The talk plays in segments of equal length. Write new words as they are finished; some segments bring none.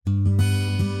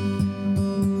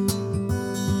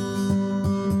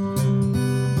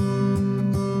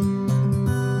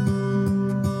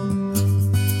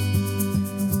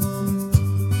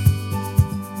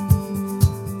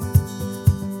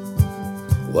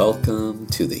Welcome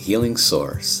to The Healing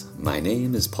Source. My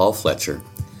name is Paul Fletcher,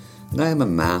 and I am a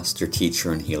master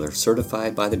teacher and healer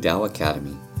certified by the Tao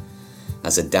Academy.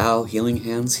 As a Tao Healing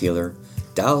Hands healer,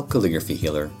 Tao Calligraphy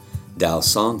healer, Tao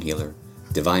Song healer,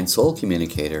 Divine Soul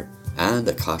communicator, and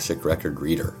Akashic Record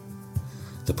reader.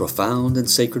 The profound and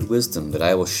sacred wisdom that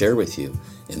I will share with you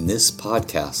in this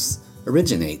podcast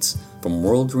originates from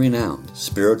world-renowned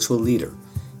spiritual leader,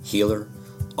 healer,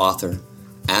 author,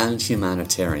 and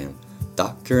humanitarian,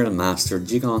 Dr. and Master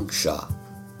Zhi Gang Sha.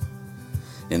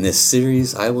 In this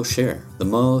series, I will share the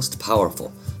most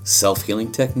powerful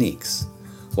self-healing techniques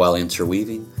while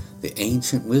interweaving the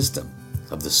ancient wisdom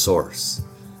of the Source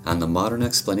and the modern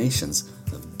explanations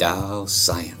of Tao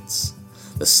science,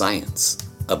 the science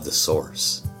of the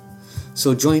Source.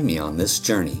 So join me on this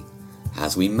journey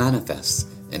as we manifest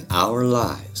in our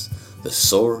lives the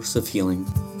source of healing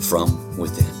from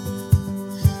within.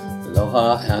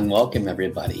 Aloha and welcome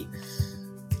everybody.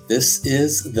 This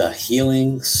is the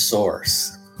Healing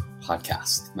Source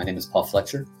podcast. My name is Paul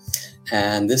Fletcher,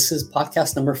 and this is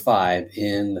podcast number 5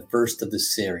 in the first of the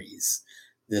series.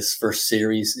 This first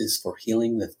series is for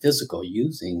healing the physical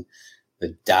using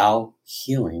the Tao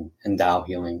healing and Tao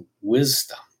healing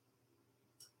wisdom.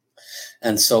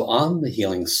 And so on the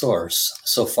Healing Source,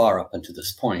 so far up until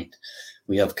this point,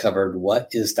 we have covered what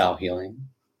is Tao healing,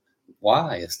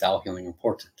 why is Tao healing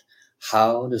important,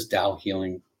 how does Tao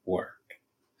healing work.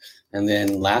 And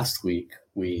then last week,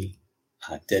 we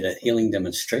did a healing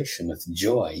demonstration with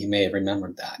Joy. You may have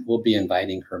remembered that. We'll be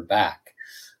inviting her back,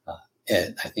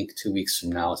 I think 2 weeks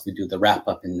from now, as we do the wrap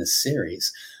up in this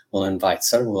series. We'll invite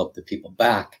several of the people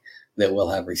back that will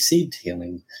have received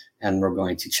healing, and we're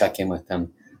going to check in with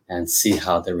them and see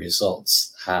how the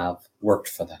results have worked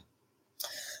for them.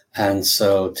 And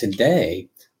so today,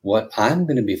 what I'm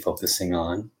going to be focusing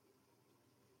on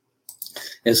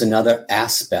is another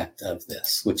aspect of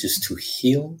this, which is to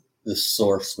heal the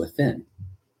source within.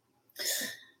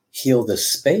 Heal the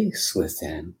space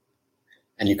within,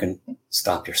 and you can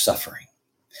stop your suffering.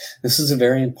 This is a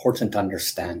very important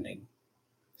understanding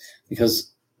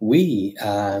because we,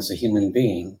 as a human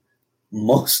being,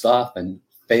 most often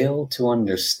fail to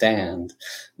understand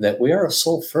that we are a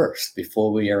soul first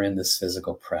before we are in this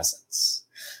physical presence.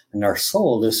 And our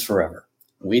soul is forever.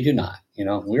 We do not.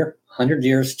 We're 100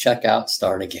 years, check out,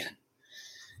 start again.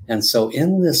 And so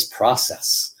in this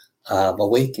process of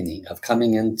awakening, of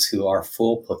coming into our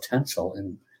full potential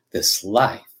in this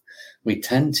life, we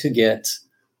tend to get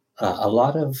a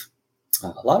lot of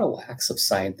whacks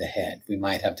upside the head. We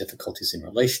might have difficulties in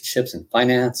relationships and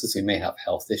finances. We may have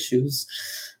health issues.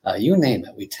 You name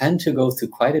it. We tend to go through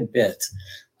quite a bit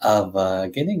of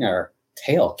getting our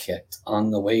tail kicked on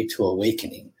the way to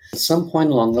awakening. At some point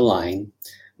along the line,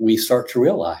 we start to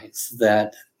realize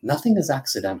that nothing is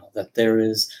accidental, that there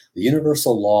is the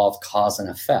universal law of cause and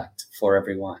effect for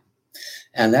everyone.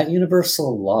 And that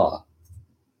universal law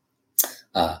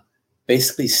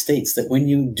basically states that when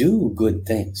you do good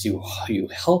things, you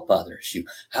help others, you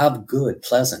have good,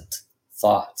 pleasant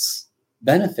thoughts,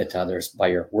 benefit others by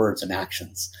your words and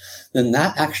actions, then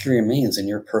that actually remains in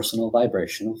your personal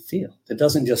vibrational field.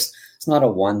 It's not a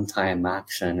one-time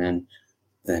action and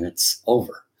then it's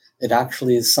over. It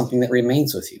actually is something that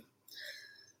remains with you.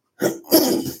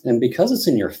 And because it's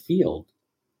in your field,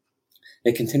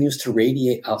 it continues to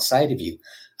radiate outside of you,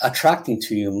 attracting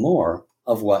to you more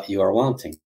of what you are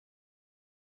wanting.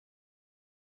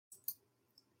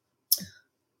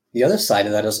 The other side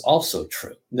of that is also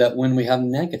true, that when we have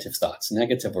negative thoughts,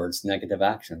 negative words, negative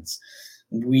actions,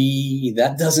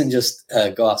 that doesn't just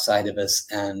go outside of us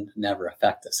and never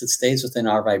affect us. It stays within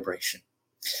our vibration.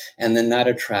 And then that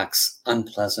attracts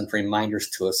unpleasant reminders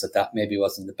to us that maybe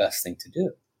wasn't the best thing to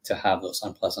do, to have those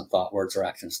unpleasant thought, words, or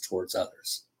actions towards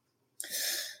others.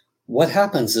 What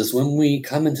happens is when we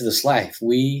come into this life,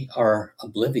 we are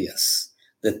oblivious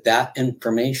that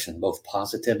information, both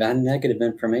positive and negative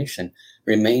information,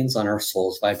 remains on our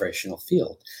soul's vibrational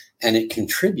field. And it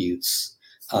contributes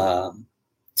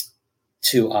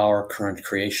to our current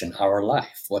creation, our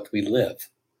life, what we live.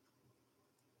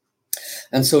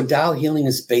 And so Tao healing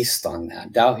is based on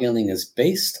that. Tao healing is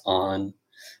based on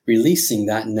releasing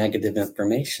that negative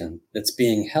information that's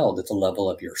being held at the level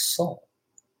of your soul.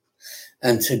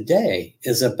 And today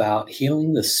is about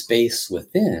healing the space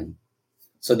within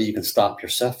so that you can stop your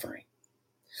suffering.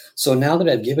 So now that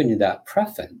I've given you that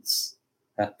preface,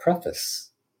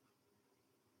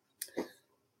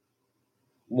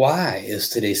 why is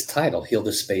today's title Heal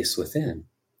the Space Within?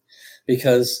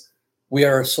 Because we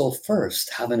are a soul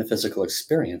first, having a physical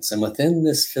experience. And within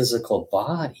this physical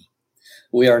body,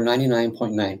 we are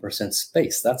 99.9%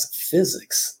 space. That's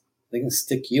physics. They can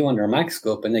stick you under a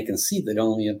microscope and they can see that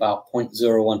only about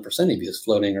 0.01% of you is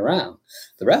floating around.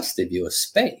 The rest of you is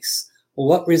space. Well,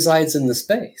 what resides in the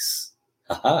space?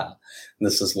 Haha,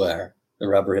 this is where the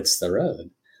rubber hits the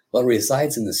road. What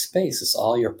resides in the space is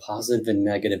all your positive and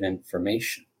negative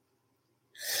information.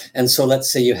 And so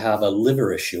let's say you have a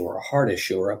liver issue or a heart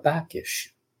issue or a back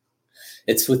issue.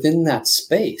 It's within that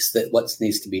space that what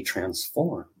needs to be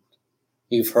transformed.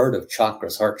 You've heard of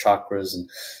chakras, heart chakras and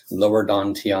lower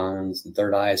dantians and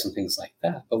third eyes and things like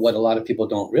that. But what a lot of people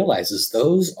don't realize is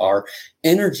those are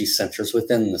energy centers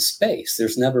within the space.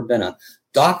 There's never been a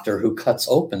doctor who cuts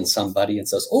open somebody and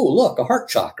says, oh, look, a heart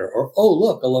chakra, or oh,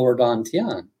 look, a lower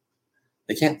dantian.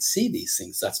 They can't see these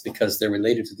things. That's because they're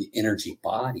related to the energy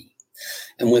body.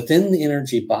 And within the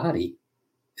energy body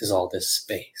is all this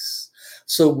space.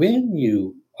 So when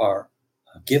you are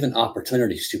given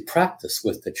opportunities to practice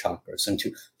with the chakras and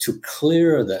to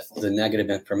clear the negative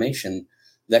information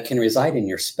that can reside in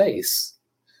your space,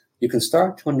 you can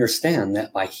start to understand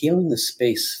that by healing the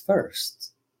space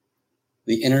first,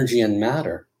 the energy and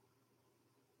matter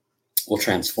will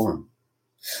transform.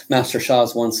 Master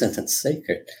Sha's one sentence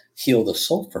secret: heal the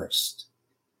soul first,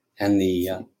 and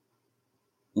the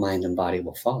mind and body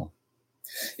will follow.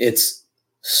 It's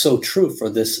so true for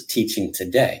this teaching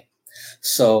today.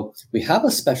 So we have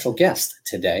a special guest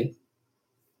today.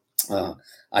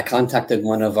 I contacted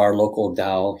one of our local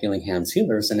Tao Healing Hands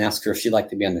healers and asked her if she'd like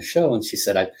to be on the show. And she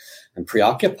said, I'm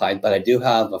preoccupied, but I do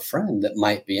have a friend that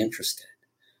might be interested.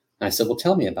 And I said, well,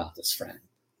 tell me about this friend.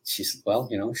 She said, well,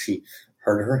 she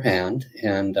hurt her hand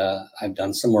and I've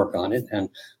done some work on it and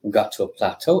we got to a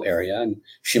plateau area and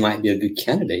she might be a good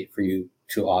candidate for you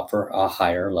to offer a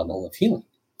higher level of healing.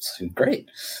 So great.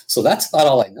 So that's about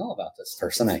all I know about this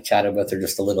person. I chatted with her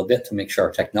just a little bit to make sure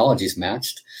our technology's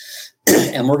matched.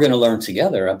 And we're going to learn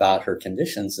together about her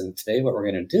conditions. And today what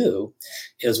we're going to do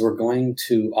is we're going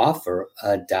to offer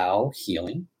a Tao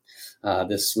healing.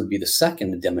 This would be the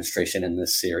second demonstration in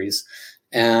this series.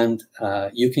 And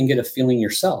you can get a feeling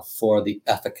yourself for the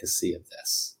efficacy of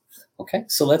this. Okay,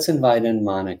 so let's invite in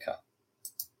Monica.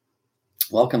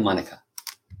 Welcome, Monica.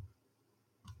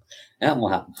 And we'll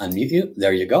have to unmute you.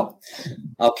 There you go.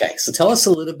 Okay, so tell us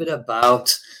a little bit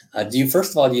about, do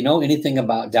you know anything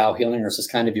about Tao healing, or is this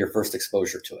kind of your first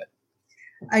exposure to it?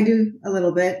 I do a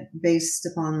little bit based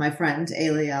upon my friend,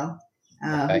 Aliel, who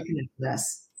connected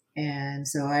us. And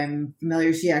so I'm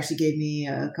familiar. She actually gave me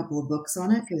a couple of books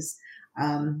on it because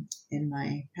in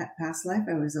my past life,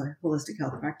 I was a holistic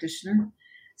health practitioner.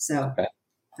 So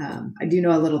I do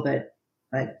know a little bit,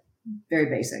 but very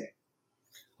basic.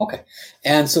 Okay.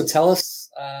 And so tell us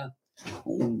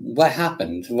what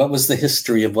happened. What was the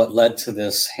history of what led to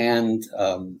this hand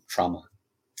trauma?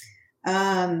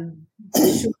 The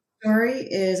short story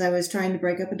is I was trying to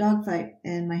break up a dog fight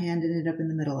and my hand ended up in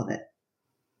the middle of it.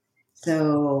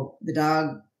 So the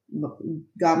dog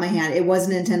got my hand. It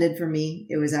wasn't intended for me.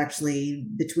 It was actually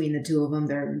between the two of them.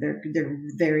 They're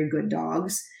very good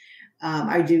dogs.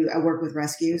 I work with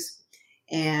rescues,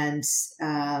 and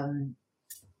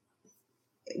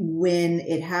when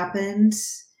it happened,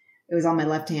 it was on my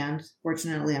left hand.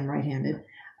 Fortunately, I'm right-handed.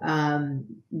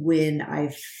 When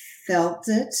I felt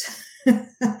it,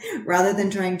 rather than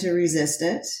trying to resist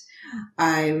it,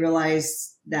 I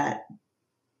realized that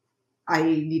I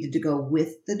needed to go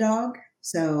with the dog.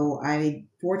 So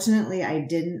fortunately, I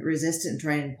didn't resist it and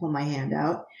try and pull my hand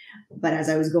out. But as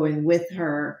I was going with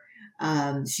her,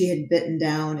 she had bitten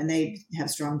down, and they have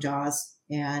strong jaws.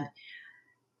 And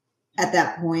at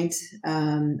that point,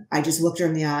 I just looked her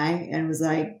in the eye and was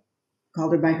like,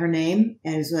 called her by her name,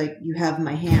 and it was like, you have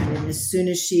my hand. And as soon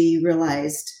as she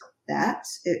realized that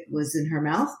it was in her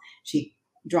mouth, she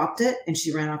dropped it and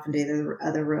she ran off into the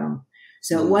other room.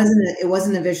 So it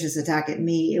wasn't a vicious attack at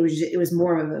me. It was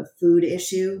more of a food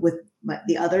issue with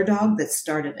the other dog that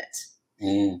started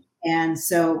it. And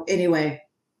so anyway,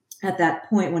 at that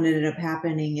point, what ended up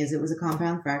happening is it was a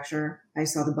compound fracture. I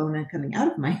saw the bone coming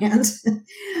out of my hand,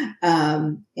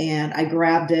 and I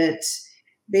grabbed it,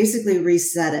 basically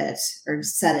reset it or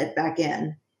set it back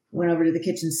in. Went over to the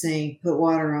kitchen sink, put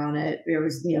water on it. It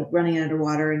was running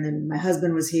underwater, and then my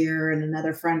husband was here, and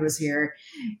another friend was here,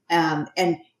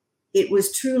 and it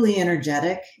was truly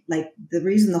energetic. Like the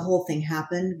reason the whole thing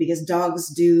happened, because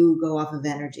dogs do go off of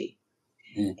energy.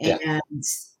 Yeah. And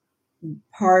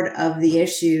part of the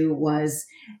issue was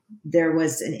there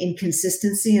was an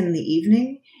inconsistency in the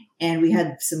evening, and we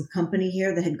had some company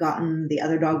here that had gotten the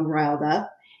other dog riled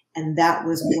up, and that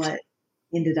was what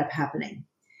ended up happening.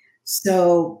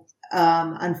 So,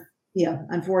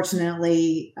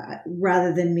 unfortunately,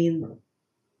 rather than me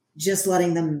just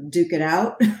letting them duke it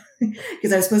out,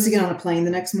 because I was supposed to get on a plane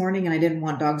the next morning and I didn't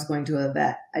want dogs going to a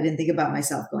vet. I didn't think about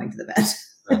myself going to the vet.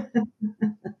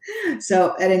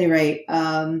 So at any rate,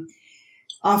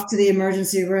 off to the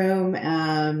emergency room.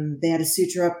 They had a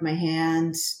suture up my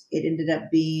hand. It ended up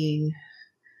being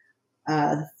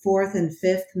the fourth and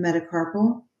fifth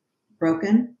metacarpal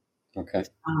broken. Okay.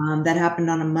 That happened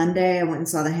on a Monday. I went and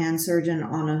saw the hand surgeon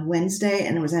on a Wednesday,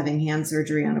 and I was having hand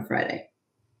surgery on a Friday.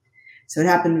 So it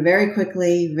happened very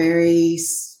quickly, very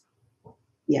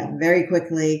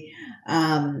quickly.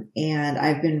 And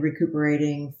I've been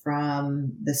recuperating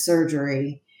from the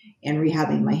surgery and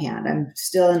rehabbing my hand. I'm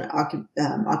still in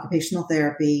occupational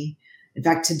therapy. In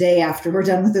fact, today, after we're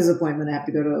done with this appointment, I have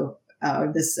to go to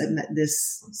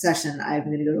this session. I'm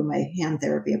going to go to my hand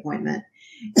therapy appointment.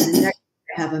 And the next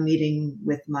I have a meeting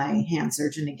with my hand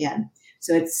surgeon again.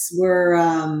 So I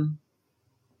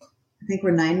think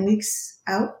we're 9 weeks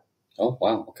out. Oh,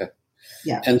 wow. Okay.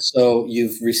 Yeah. And so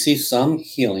you've received some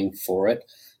healing for it.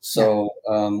 So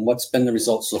what's been the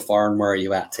results so far, and where are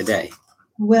you at today?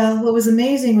 Well, what was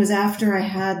amazing was after I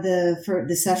had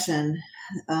the session,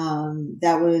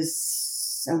 that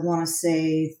was, I want to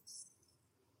say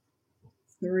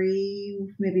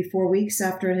 3, maybe 4 weeks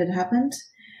after it had happened.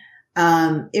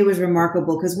 It was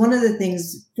remarkable because one of the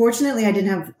things, fortunately, I didn't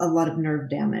have a lot of nerve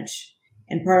damage.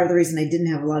 And part of the reason I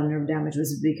didn't have a lot of nerve damage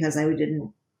was because I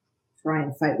didn't try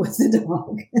and fight with the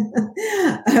dog.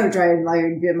 I would try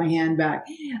and get my hand back.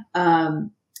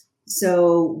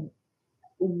 So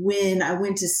when I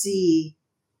went to see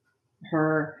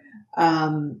her,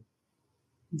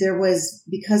 there was,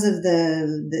 because of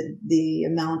the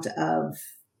amount of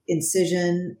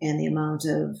incision and the amount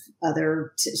of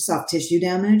other soft tissue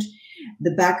damage,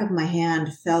 the back of my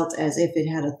hand felt as if it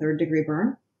had a 3rd-degree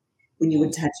burn when you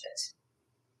would touch it.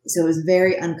 So it was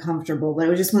very uncomfortable, but it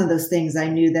was just one of those things. I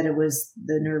knew that it was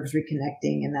the nerves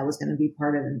reconnecting, and that was going to be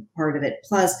part of it.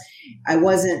 Plus, when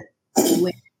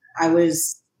I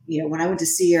went to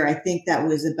see her, I think that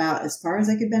was about as far as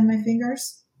I could bend my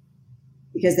fingers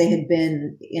because they had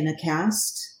been in a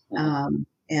cast, and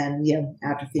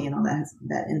atrophy and all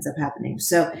that ends up happening.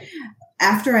 So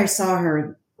after I saw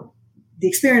her, the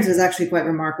experience was actually quite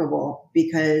remarkable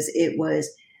because it was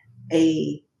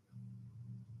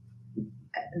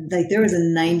there was a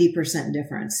 90%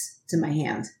 difference to my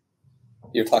hand.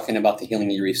 You're talking about the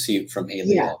healing you received from Aliel.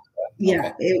 Yeah. Yeah,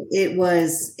 Okay. it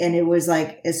was, and it was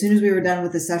like, as soon as we were done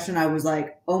with the session, I was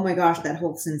like, oh my gosh, that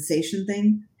whole sensation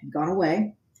thing had gone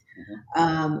away.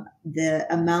 Mm-hmm. The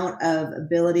amount of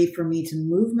ability for me to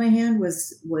move my hand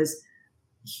was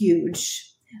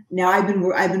huge. Now I've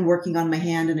been working on my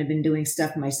hand and I've been doing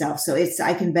stuff myself. So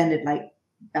I can bend it like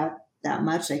about that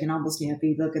much. I can almost, if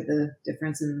you look at the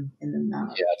difference in the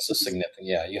amount. Yeah, it's a significant,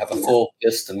 you have a full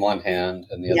fist in one hand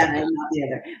and the other hand. Not the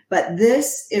other. But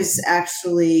this is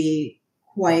actually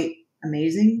quite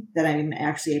amazing that I'm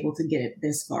actually able to get it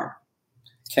this far.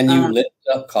 Can you lift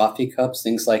up coffee cups,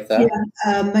 things like that?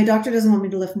 Yeah, my doctor doesn't want me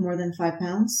to lift more than 5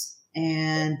 pounds,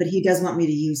 but he does want me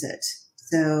to use it.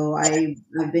 So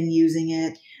I've been using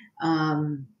it.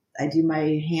 I do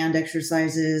my hand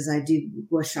exercises. I do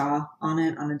gua sha on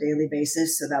it on a daily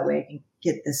basis, so that way I can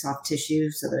get the soft tissue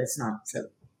so that it's not so.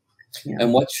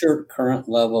 And what's your current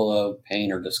level of pain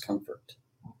or discomfort?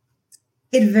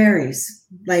 It varies.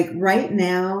 Like right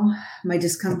now, my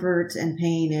discomfort and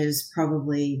pain is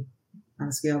probably, on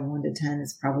a scale of 1 to 10,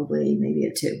 it's probably maybe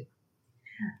a 2.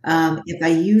 If I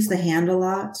use the hand a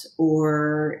lot,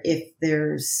 or if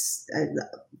there's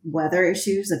weather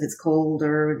issues, if it's cold,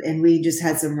 and we just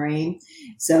had some rain,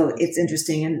 so it's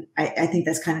interesting, and I think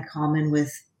that's kind of common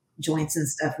with joints and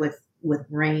stuff with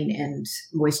rain and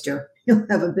moisture. You'll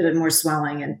have a bit of more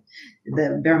swelling and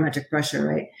the barometric pressure,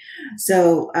 right?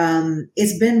 So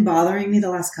it's been bothering me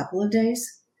the last couple of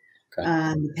days. Okay.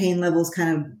 The pain level's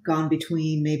kind of gone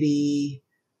between maybe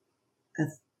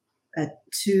a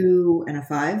 2 and a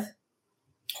 5.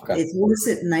 Okay. It's worse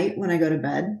at night when I go to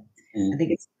bed. I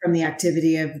think it's from the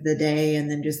activity of the day and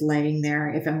then just laying there.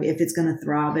 If it's going to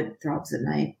throb, it throbs at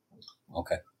night.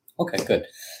 Okay, good.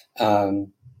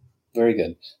 Very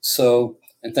good. So,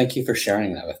 and thank you for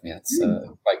sharing that with me. It's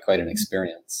quite an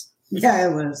experience. Yeah,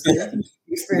 it was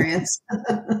experience.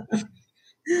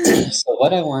 So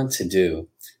what I want to do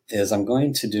is I'm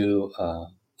going to do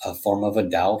a form of a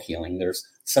Tao healing. There's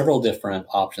several different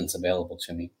options available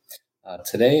to me.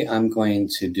 Today, I'm going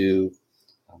to do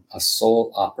a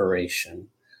soul operation.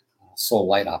 Soul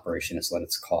light operation is what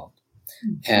it's called.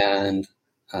 And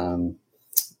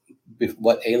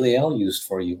what Aliel used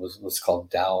for you was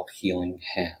called Tao healing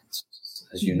hands.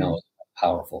 As you know, it's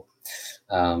powerful.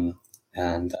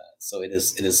 And so it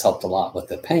is helped a lot with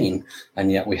the pain,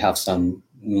 and yet we have some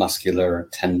muscular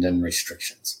tendon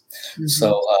restrictions. Mhm.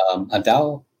 So a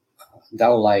Dao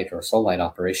light or soul light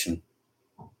operation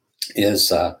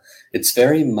is it's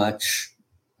very much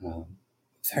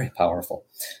very powerful,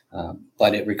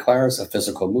 but it requires a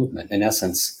physical movement. In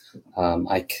essence,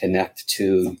 I connect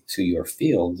to your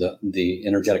field, the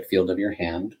energetic field of your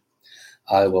hand.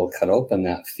 I will cut open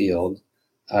that field,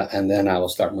 and then I will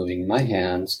start moving my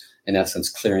hands, in essence,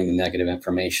 clearing the negative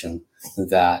information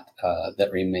that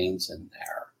that remains in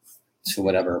there to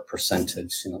whatever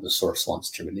percentage the source wants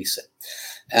to release it.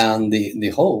 And the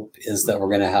hope is that we're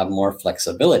going to have more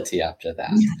flexibility after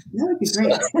that. That would be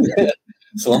great.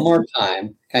 So one more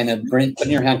time, kind of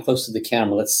putting your hand close to the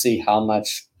camera. Let's see how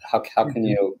much. How can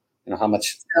you how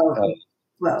much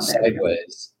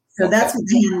sideways. So that's what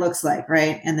the hand looks like,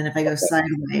 right? And then if I go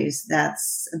sideways,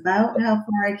 that's about how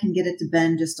far I can get it to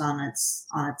bend just on its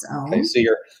own. Okay, so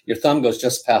your thumb goes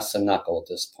just past the knuckle at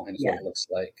this point, is what it looks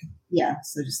like. Yeah,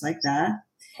 so just like that.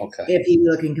 Okay. If you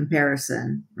look in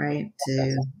comparison, right,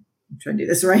 to I'm trying to do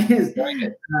this right.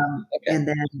 And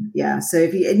then so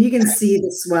if you can see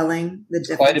the swelling, the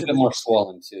difference. Quite a bit more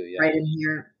swollen too, yeah. Right in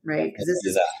here, right? Because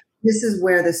this is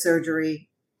where the surgery,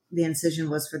 the incision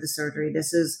was for the surgery.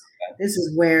 This is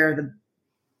where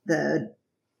the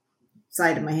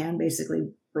side of my hand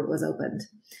basically was opened.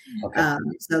 Okay.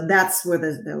 So that's where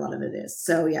a lot of it is.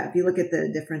 So yeah, if you look at the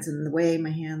difference in the way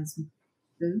my hands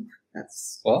move,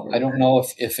 that's I don't know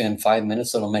if in 5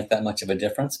 minutes it'll make that much of a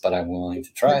difference, but I'm willing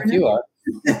to try if you are.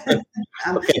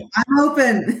 I'm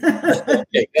open.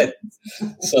 Okay, good.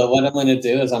 So what I'm going to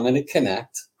do is I'm going to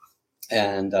connect,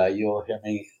 and you'll hear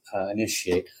me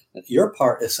initiate. Your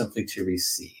part is simply to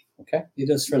receive. Okay, you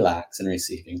just relax and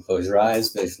receive. You can close your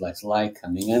eyes, visualize light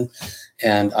coming in,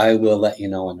 and I will let you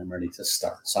know when I'm ready to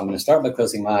start. So I'm going to start by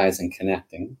closing my eyes and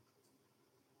connecting.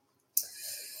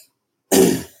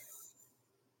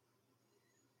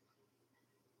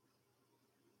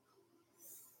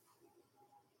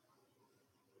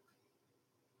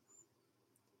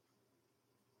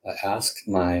 I ask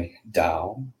my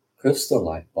Tao crystal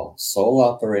light ball, soul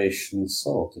operation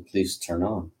soul, to please turn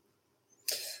on.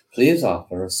 Please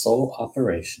offer a soul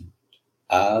operation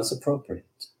as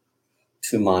appropriate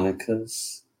to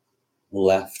Monica's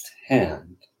left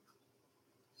hand,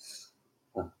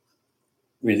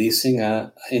 releasing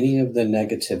any of the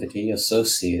negativity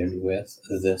associated with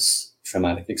this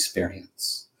traumatic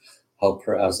experience. Help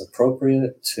her as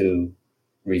appropriate to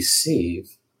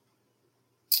receive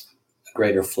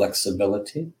greater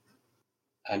flexibility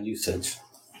and usage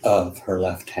of her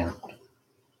left hand.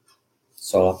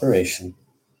 Soul operation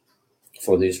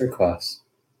for these requests.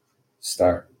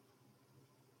 Start.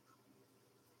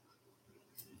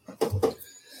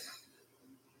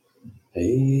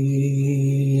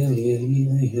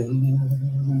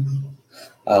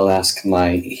 I'll ask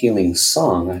my healing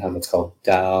song. I have what's called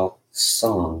Tao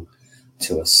Song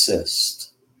to assist.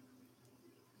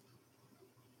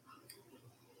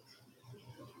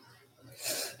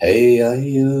 Hey ya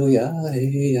yo ya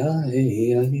hey ya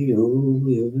hey ya yo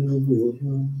yo yo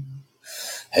yo.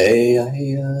 Hey ya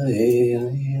ya hey ya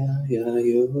ya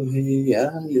yo hey ya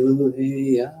yo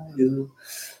hey ya yo.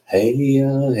 Hey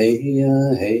ya hey ya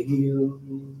hey yo.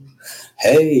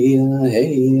 Hey ya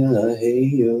hey ya hey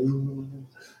yo.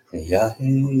 Ya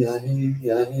hey ya hey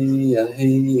ya hey ya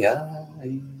hey ya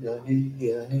hey ya hey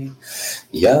ya hey.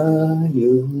 Ya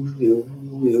yo yo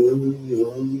yo yo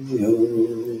yo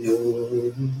yo.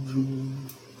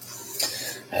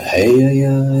 Hey ya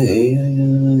ya hey ya ya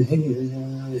hey ya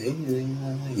hey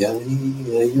ya ya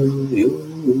yo yo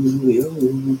yo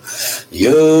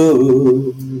yo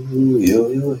yo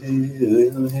yo hey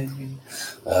yo hey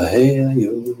hey ya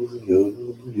yo yo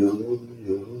yo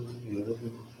yo yo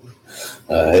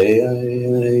hey ya hey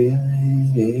ya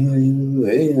hey ya yo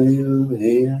hey ya yo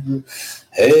hey ya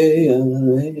yo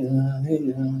hey ya hey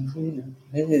ya hey ya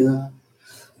hey ya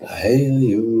hey ya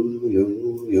yo yo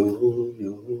yo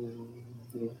yo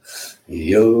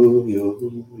yo yo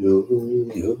yo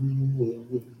yo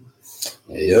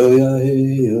yo ya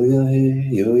hey yo ya hey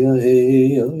yo ya hey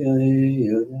yo ya hey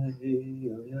yo ya hey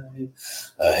yo ya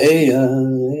hey ya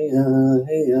hey ya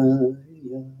hey ya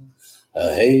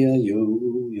hey ya yo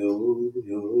yo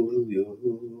yo yo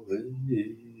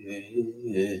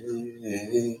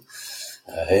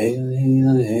hey ya hey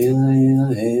ya hey ya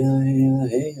hey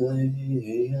ya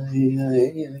hey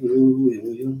ya yo yo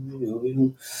yo yo yo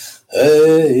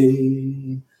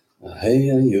hey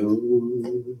ya yo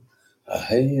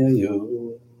hey ya yo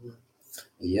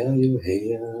ya yo hey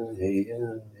ya hey ya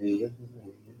hey ya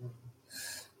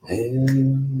hey ya yo hey ya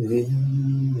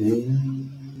hey ya.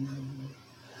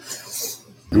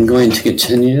 going to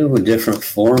continue a different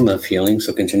form of healing,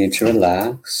 so continue to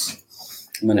relax.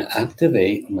 I'm going to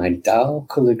activate my Tao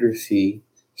Calligraphy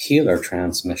Healer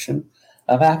transmission.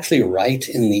 I'm actually right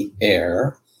in the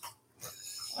air.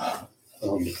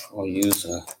 I'll use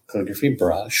a calligraphy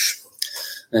brush.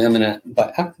 And I'm going to,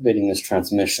 by activating this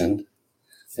transmission,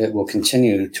 it will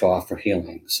continue to offer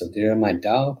healing. So, dear my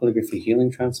Tao Calligraphy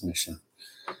Healing transmission,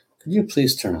 could you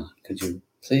please turn on? Could you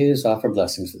please offer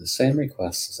blessings for the same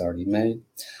requests as already made,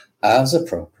 as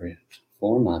appropriate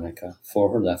for Monica,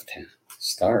 for her left hand.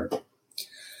 Start.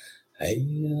 Hey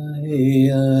ya, hey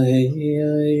ya, hey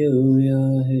ya, yo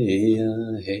ya, hey ya,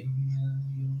 hey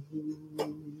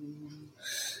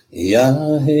ya,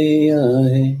 ya, hey ya,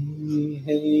 hey,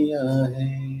 hey ya,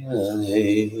 hey ya,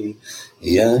 hey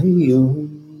ya, yo.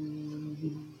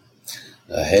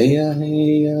 Hey ya,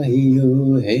 hey ya,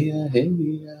 yo, hey ya, hey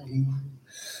ya,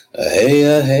 hey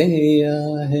ya, hey ya,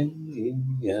 hey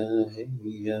ya, hey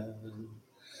ya,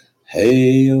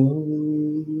 hey yo.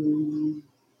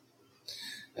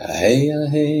 Hey ya,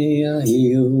 hey ya,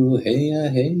 yo, hey ya,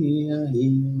 hey ya,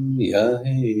 ya,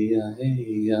 hey ya, hey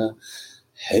ya,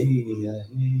 hey ya,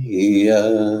 hey ya,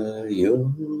 yo.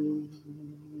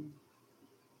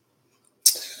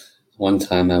 One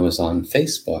time I was on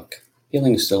Facebook,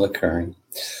 healing is still occurring.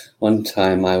 One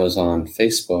time I was on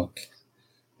Facebook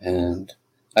and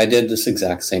I did this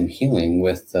exact same healing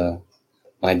with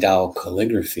my Tao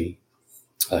Calligraphy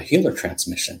healer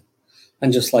transmission.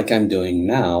 And just like I'm doing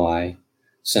now, I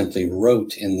simply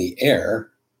wrote in the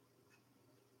air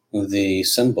the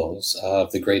symbols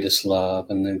of the greatest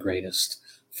love and the greatest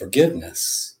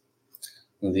forgiveness.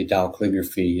 The Tao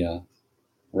Calligraphy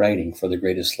writing for the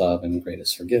greatest love and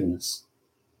greatest forgiveness.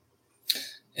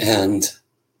 And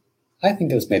I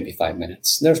think it was maybe 5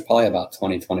 minutes. There's probably about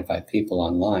 20, 25 people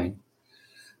online.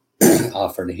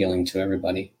 Offered a healing to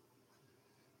everybody.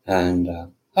 And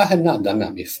I had not done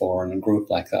that before in a group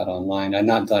like that online. I'd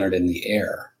not done it in the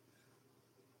air.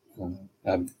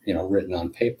 I've written on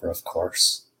paper, of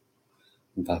course.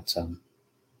 But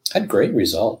had great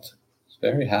result. Was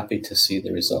very happy to see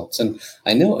the results. And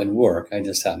I knew it would work. I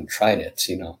just hadn't tried it,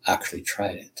 actually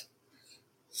tried it.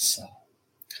 So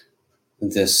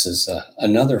this is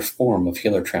another form of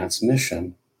healer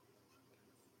transmission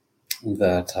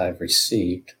that I've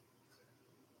received.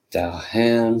 Tao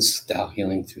hands, Tao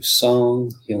healing through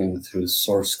song, healing through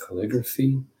source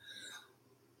calligraphy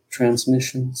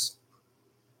transmissions.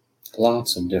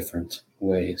 Lots of different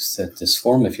ways that this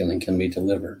form of healing can be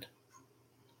delivered.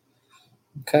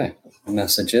 Okay, the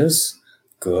message is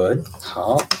good.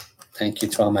 Thank you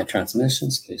to all my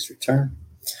transmissions. Please return.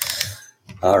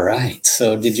 All right,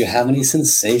 so did you have any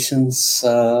sensations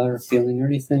or feeling or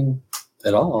anything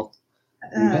at all?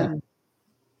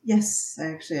 Yes,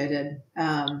 actually I did.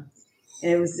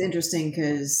 It was interesting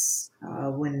because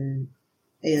when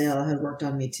Ayla had worked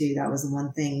on me too, that was the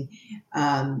one thing,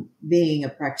 being a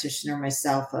practitioner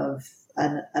myself of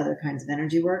other kinds of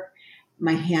energy work,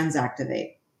 my hands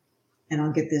activate and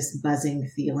I'll get this buzzing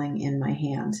feeling in my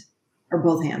hand, or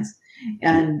both hands.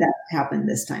 And that happened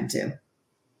this time too.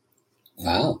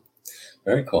 Wow,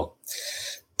 very cool.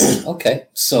 Okay,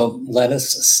 so let us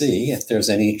see if there's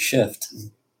any shift.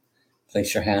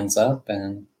 Place your hands up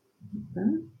and...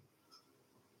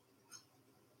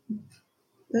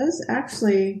 Does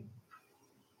actually...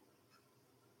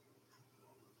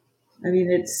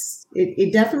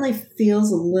 it definitely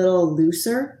feels a little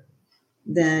looser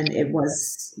than it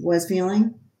was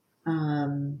feeling.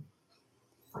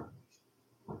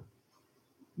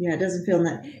 Yeah, it doesn't feel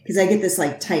that, because I get this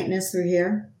like tightness through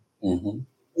here. Mm-hmm.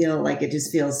 Feel like it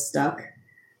just feels stuck.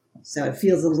 So it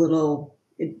feels a little...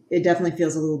 It definitely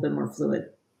feels a little bit more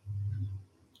fluid.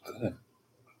 Good.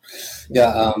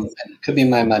 Yeah, it could be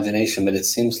my imagination, but it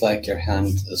seems like your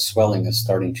hand, the swelling is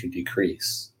starting to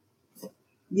decrease.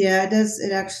 Yeah, it does.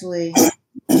 It actually,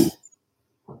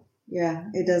 yeah,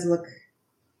 it does look,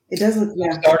 yeah.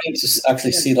 I'm starting to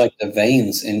actually see like the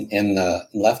veins in the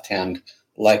left hand,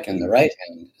 like in the right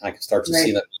hand. I can start to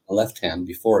see that in the left hand.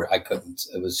 Before I couldn't.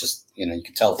 It was just, you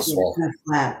could tell the swollen. Kind of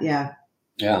flat, yeah.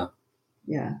 Yeah.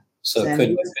 Yeah. So it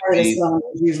could be... swelling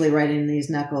is usually right in these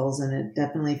knuckles, and it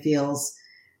definitely feels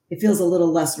a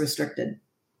little less restricted.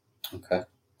 Okay.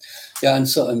 Yeah,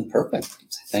 and perfect.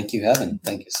 Thank you, Heaven.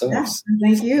 Thank you, Source. Yeah,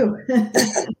 thank you.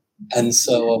 And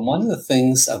so one of the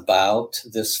things about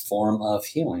this form of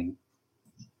healing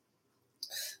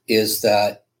is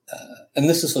that, and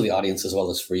this is for the audience as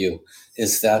well as for you,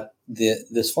 is that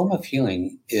this form of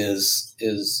healing is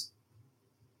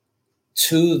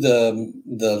to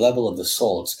the level of the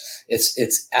soul.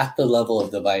 It's at the level of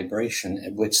the vibration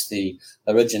at which the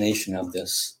origination of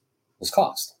this was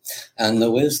caused. And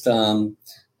the wisdom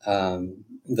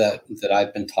that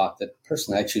I've been taught, that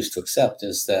personally I choose to accept,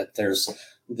 is that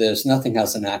there's nothing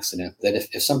as an accident. That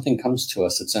if something comes to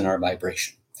us, it's in our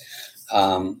vibration.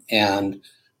 And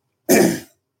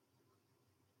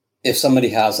if somebody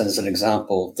has, as an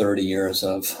example, 30 years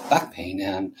of back pain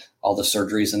and all the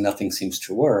surgeries and nothing seems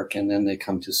to work, and then they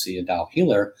come to see a Tao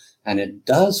healer and it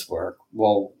does work,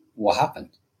 well, what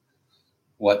happened?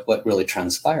 What really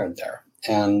transpired there?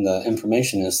 And the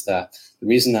information is that the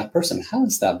reason that person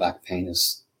has that back pain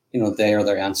is, they or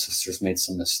their ancestors made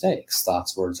some mistakes,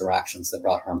 thoughts, words, or actions that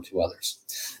brought harm to others.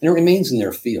 And it remains in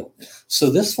their field. So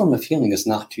this form of healing is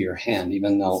not to your hand,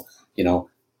 even though,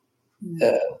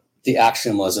 the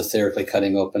action was etherically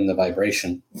cutting open the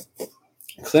vibration,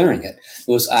 clearing it.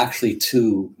 It was actually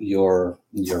to your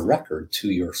record,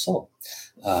 to your soul.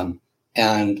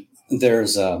 And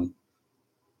there's a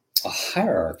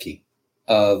hierarchy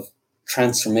of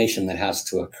transformation that has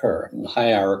to occur. And the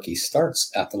hierarchy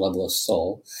starts at the level of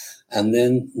soul, and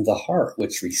then the heart,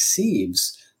 which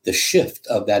receives the shift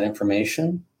of that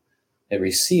information, it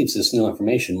receives this new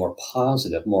information, more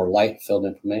positive, more light-filled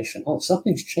information. Oh,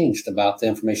 something's changed about the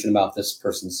information about this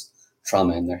person's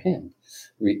trauma in their hand.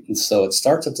 And so it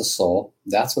starts at the soul.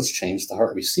 That's what's changed. The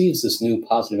heart receives this new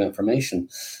positive information.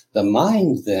 The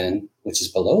mind then, which is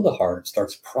below the heart,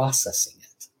 starts processing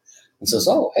it and says,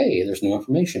 oh, hey, there's new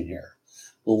information here.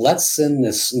 Let's send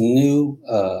this new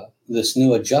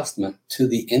adjustment to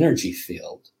the energy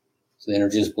field. So the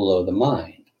energy is below the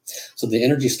mind. So the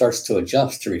energy starts to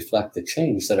adjust to reflect the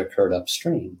change that occurred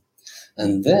upstream.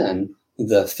 And then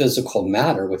the physical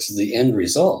matter, which is the end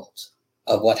result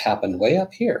of what happened way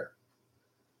up here,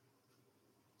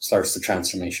 starts the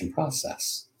transformation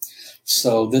process.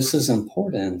 So this is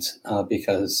important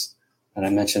because, and I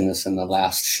mentioned this in the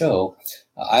last show,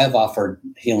 I have offered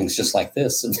healings just like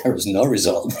this, and there was no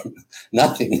result,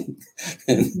 nothing.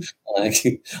 And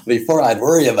before I'd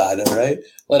worry about it, right?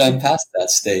 But I'm past that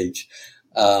stage.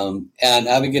 And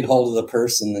I would get hold of the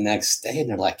person the next day and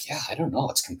they're like, yeah, I don't know.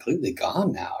 It's completely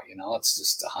gone now. It's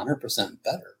just 100%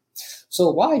 better.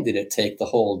 So why did it take the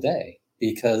whole day?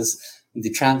 Because the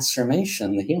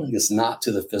transformation, the healing is not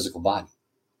to the physical body.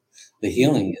 The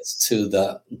healing is to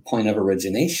the point of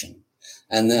origination.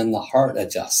 And then the heart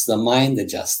adjusts, the mind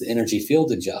adjusts, the energy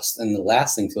field adjusts. And the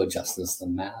last thing to adjust is the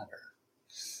matter.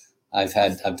 I've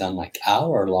done like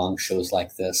hour-long shows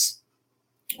like this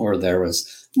where there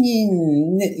was,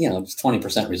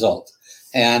 20% result.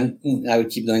 And I would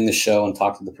keep doing the show and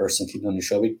talk to the person, keep doing the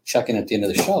show. We'd check in at the end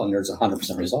of the show and there's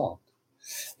 100% result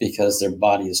because their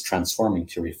body is transforming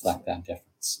to reflect that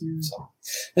difference. Mm. So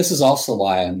this is also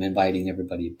why I'm inviting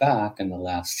everybody back in the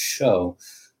last show.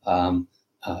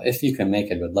 If you can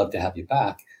make it, I would love to have you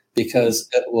back because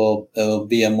it will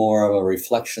be more of a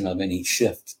reflection of any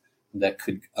shift that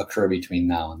could occur between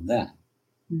now and then.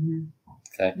 Mm-hmm.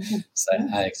 Okay. Mm-hmm. So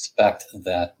I expect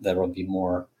that there will be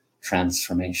more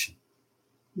transformation.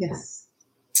 Yes.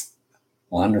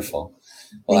 Wonderful.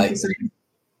 Well,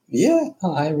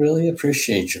 I really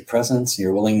appreciate your presence,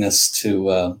 your willingness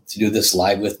to do this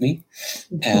live with me.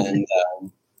 And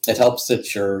it helps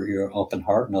that you're open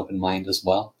heart and open mind as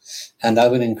well. And I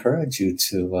would encourage you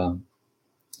to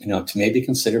maybe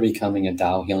consider becoming a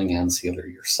Tao Healing Hands healer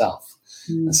yourself.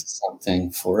 Mm. This is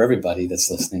something for everybody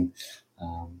that's listening.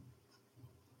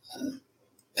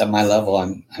 At my level,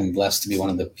 I'm blessed to be one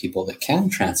of the people that can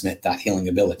transmit that healing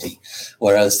ability.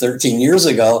 Whereas 13 years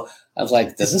ago, I was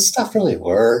like, does this stuff really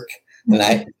work? And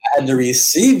I had to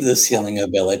receive this healing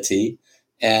ability.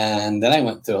 And then I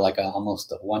went through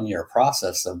almost a 1-year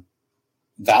process of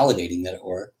validating that it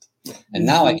worked. And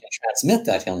now I can transmit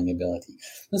that healing ability.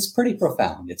 It's pretty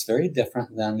profound. It's very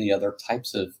different than the other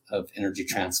types of energy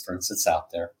transference that's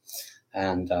out there.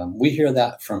 And we hear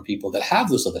that from people that have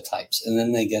those other types. And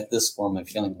then they get this form of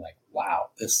healing like, wow,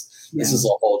 this is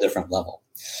a whole different level.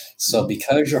 So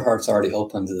because your heart's already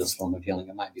open to this form of healing,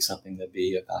 it might be something that'd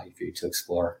be of value for you to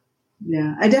explore.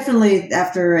 Yeah, I definitely,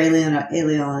 after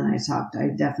Aliel and I talked, I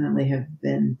definitely have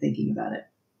been thinking about it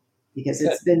because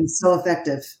it's been so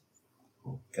effective.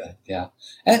 Good, yeah.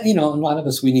 And, a lot of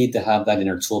us, we need to have that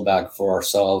inner tool bag for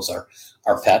ourselves,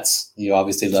 our pets. You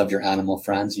obviously love your animal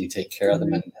friends. You take care of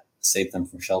them and save them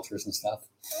from shelters and stuff.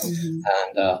 Mm-hmm.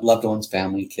 And loved ones,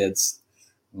 family, kids,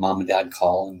 mom and dad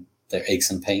call and their aches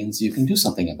and pains. You can do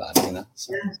something about it,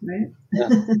 So, right. Yeah.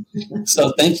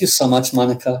 So thank you so much,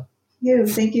 Monica.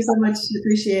 Thank you so much.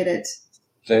 Appreciate it.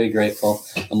 Very grateful.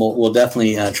 And we'll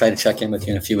definitely try to check in with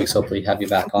you in a few weeks. Hopefully have you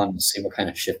back on and see what kind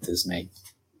of shift is made.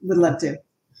 Would love to.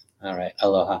 All right.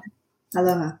 Aloha.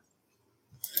 Aloha.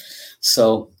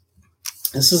 So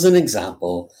this is an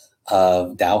example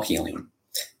of Tao healing.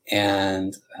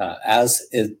 And as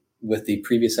with the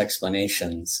previous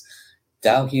explanations,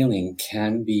 Tao healing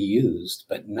can be used,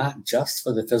 but not just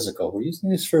for the physical. We're using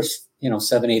these first,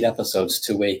 7-8 episodes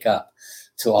to wake up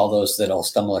to all those that'll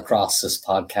stumble across this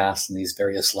podcast and these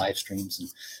various live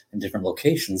streams and different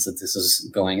locations that this is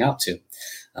going out to.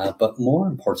 But more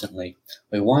importantly,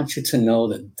 we want you to know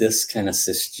that this can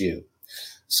assist you.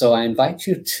 So I invite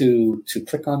you to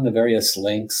click on the various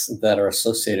links that are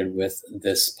associated with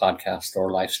this podcast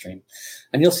or live stream.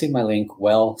 And you'll see my link,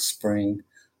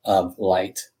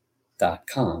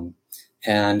 wellspringoflight.com.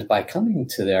 And by coming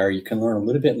to there, you can learn a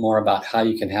little bit more about how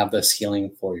you can have this healing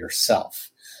for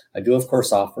yourself. I do, of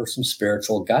course, offer some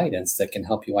spiritual guidance that can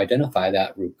help you identify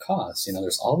that root cause.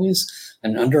 There's always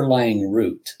an underlying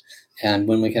root. And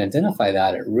when we can identify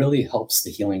that, it really helps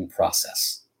the healing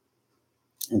process.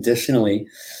 Additionally,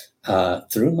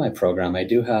 through my program, I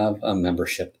do have a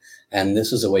membership, and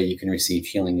this is a way you can receive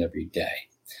healing every day.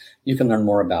 You can learn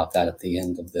more about that at the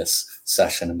end of this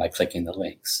session and by clicking the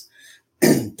links.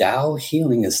 Tao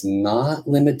healing is not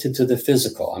limited to the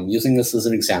physical. I'm using this as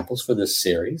an example for this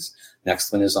series.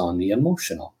 Next one is on the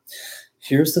emotional.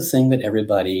 Here's the thing that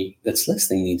everybody that's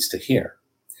listening needs to hear.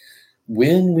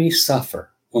 When we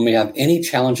suffer, when we have any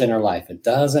challenge in our life, it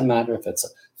doesn't matter if it's a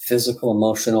physical,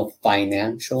 emotional,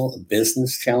 financial,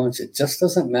 business challenge. It just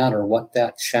doesn't matter what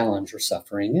that challenge or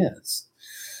suffering is.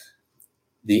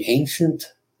 The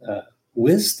ancient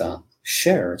wisdom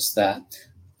shares that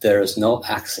there is no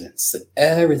accidents, that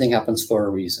everything happens for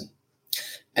a reason.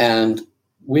 And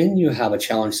when you have a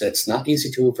challenge that's not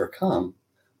easy to overcome,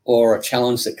 or a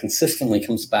challenge that consistently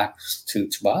comes back to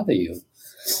bother you,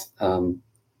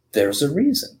 there's a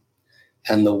reason.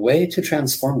 And the way to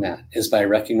transform that is by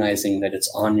recognizing that it's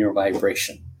on your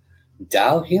vibration.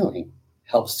 Tao healing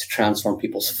helps to transform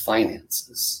people's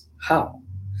finances. How?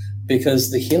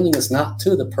 Because the healing is not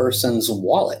to the person's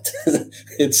wallet.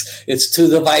 It's to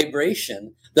the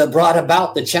vibration that brought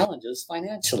about the challenges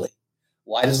financially.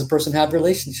 Why does the person have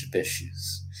relationship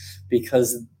issues?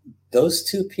 Because those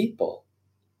two people,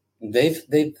 they've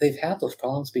had those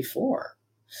problems before,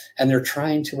 and they're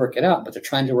trying to work it out, but they're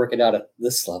trying to work it out at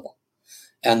this level.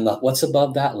 And what's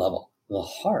above that level? The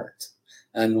heart.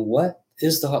 And what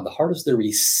is the heart? The heart is the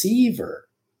receiver.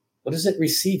 What is it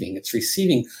receiving? It's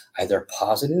receiving either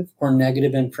positive or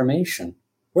negative information.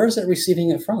 Where is it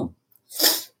receiving it from?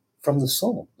 From the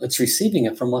soul. It's receiving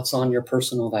it from what's on your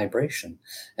personal vibration.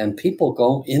 And people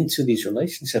go into these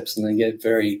relationships and they get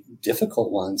very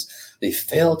difficult ones. They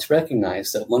fail to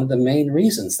recognize that one of the main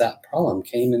reasons that problem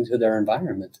came into their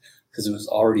environment because it was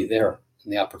already there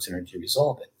and the opportunity to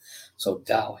resolve it. So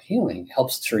Tao healing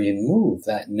helps to remove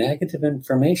that negative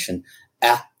information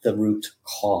at the root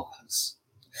cause.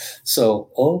 So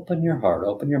open your heart,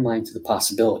 open your mind to the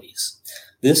possibilities.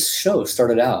 This show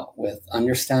started out with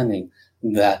understanding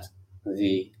that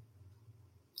the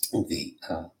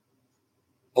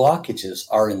blockages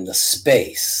are in the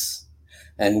space.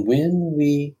 And when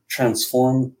we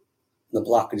transform the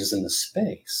blockages in the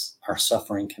space, our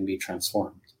suffering can be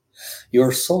transformed.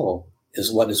 Your soul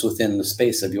is what is within the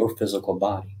space of your physical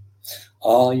body.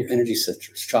 All your energy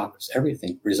centers, chakras,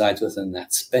 everything resides within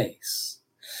that space.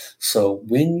 So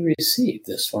when you receive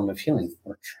this form of healing,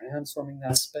 we're transforming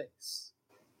that space.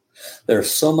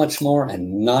 There's so much more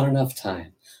and not enough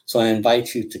time. So I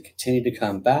invite you to continue to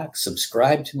come back,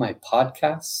 subscribe to my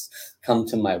podcasts, come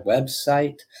to my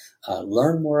website,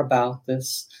 learn more about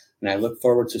this, and I look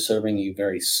forward to serving you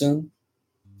very soon.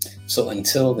 So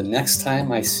until the next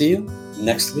time I see you,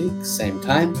 next week, same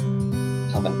time,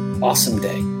 have an awesome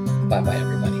day. Bye-bye,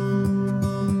 everybody.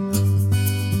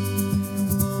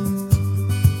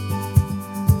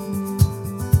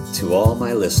 To all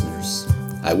my listeners,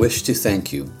 I wish to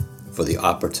thank you for the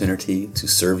opportunity to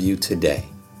serve you today.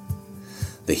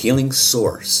 The healing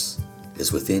source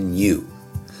is within you.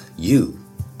 You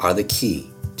are the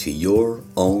key to your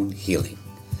own healing.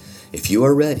 If you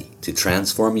are ready to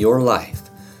transform your life,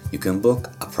 you can book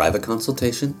a private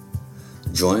consultation,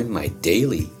 join my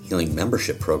daily healing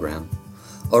membership program,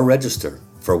 or register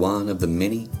for one of the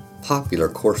many popular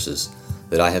courses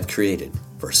that I have created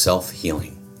for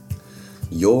self-healing.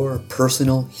 Your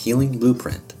personal healing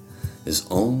blueprint is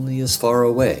only as far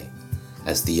away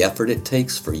as the effort it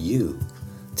takes for you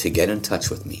to get in touch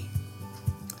with me.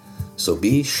 So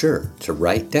be sure to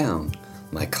write down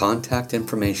my contact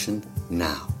information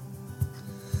now.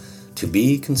 To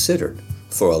be considered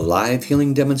for a live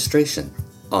healing demonstration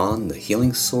on the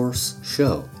Healing Source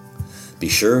show, be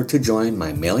sure to join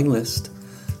my mailing list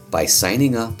by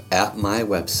signing up at my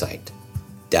website,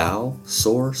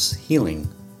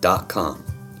 TaoSourceHealing.com,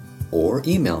 or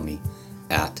email me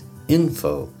at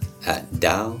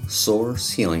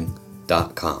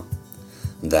info@TaoSourceHealing.com.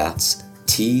 That's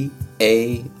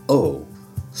TAO,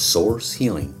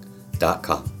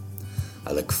 sourcehealing.com.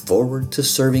 I look forward to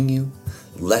serving you.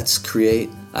 Let's create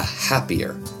a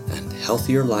happier and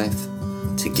healthier life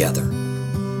together.